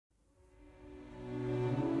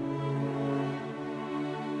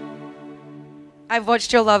I've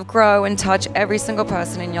watched your love grow and touch every single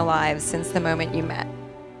person in your lives since the moment you met.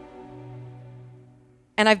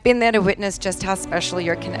 And I've been there to witness just how special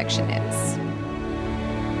your connection is.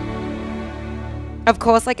 Of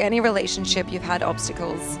course, like any relationship, you've had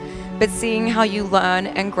obstacles, but seeing how you learn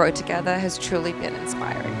and grow together has truly been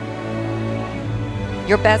inspiring.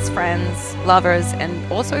 You're best friends, lovers,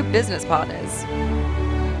 and also business partners.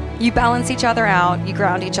 You balance each other out, you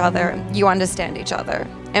ground each other, you understand each other.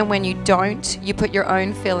 And when you don't, you put your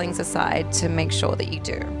own feelings aside to make sure that you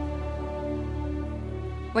do.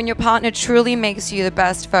 When your partner truly makes you the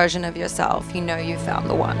best version of yourself, you know you've found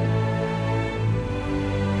the one.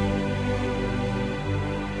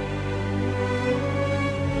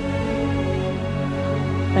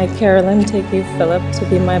 I, Carolyn, take you, Philip, to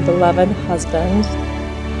be my beloved husband,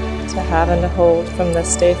 to have and to hold from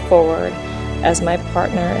this day forward as my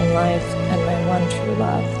partner in life and my one true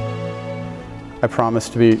love. I promise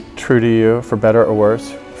to be true to you for better or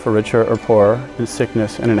worse, for richer or poorer, in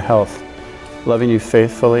sickness and in health, loving you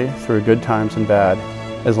faithfully through good times and bad,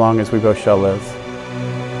 as long as we both shall live.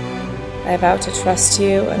 I vow to trust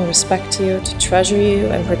you and respect you, to treasure you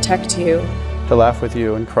and protect you, To laugh with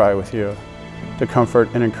you and cry with you, to comfort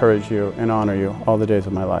and encourage you and honor you all the days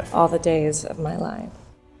of my life. all the days of my life.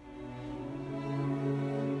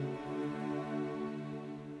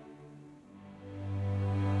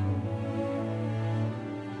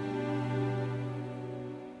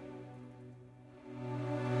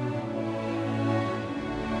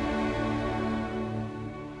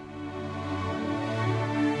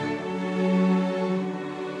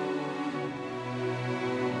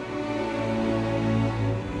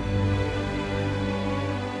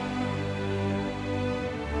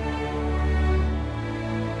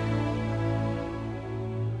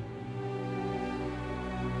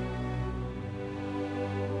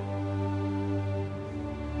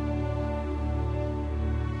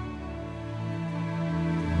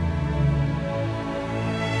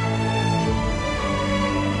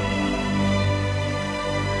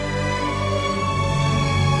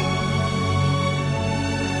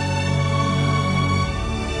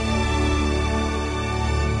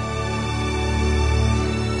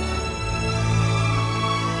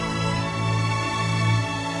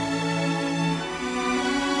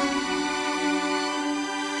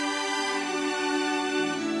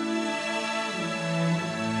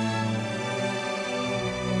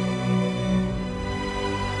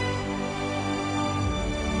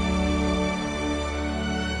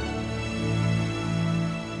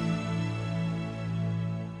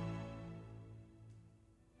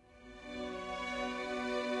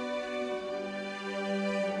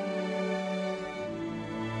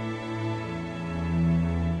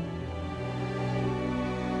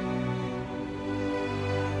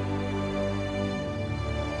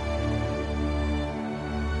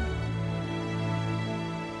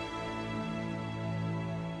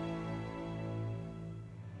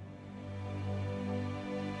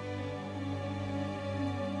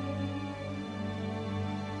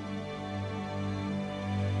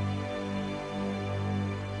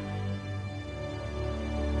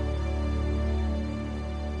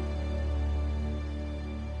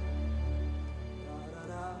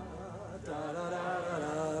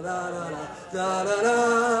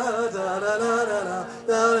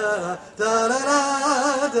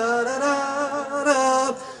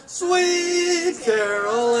 Sweet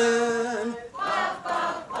Carolyn,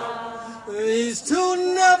 these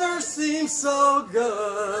two never seem so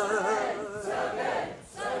good.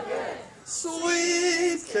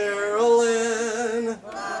 Sweet Carolyn.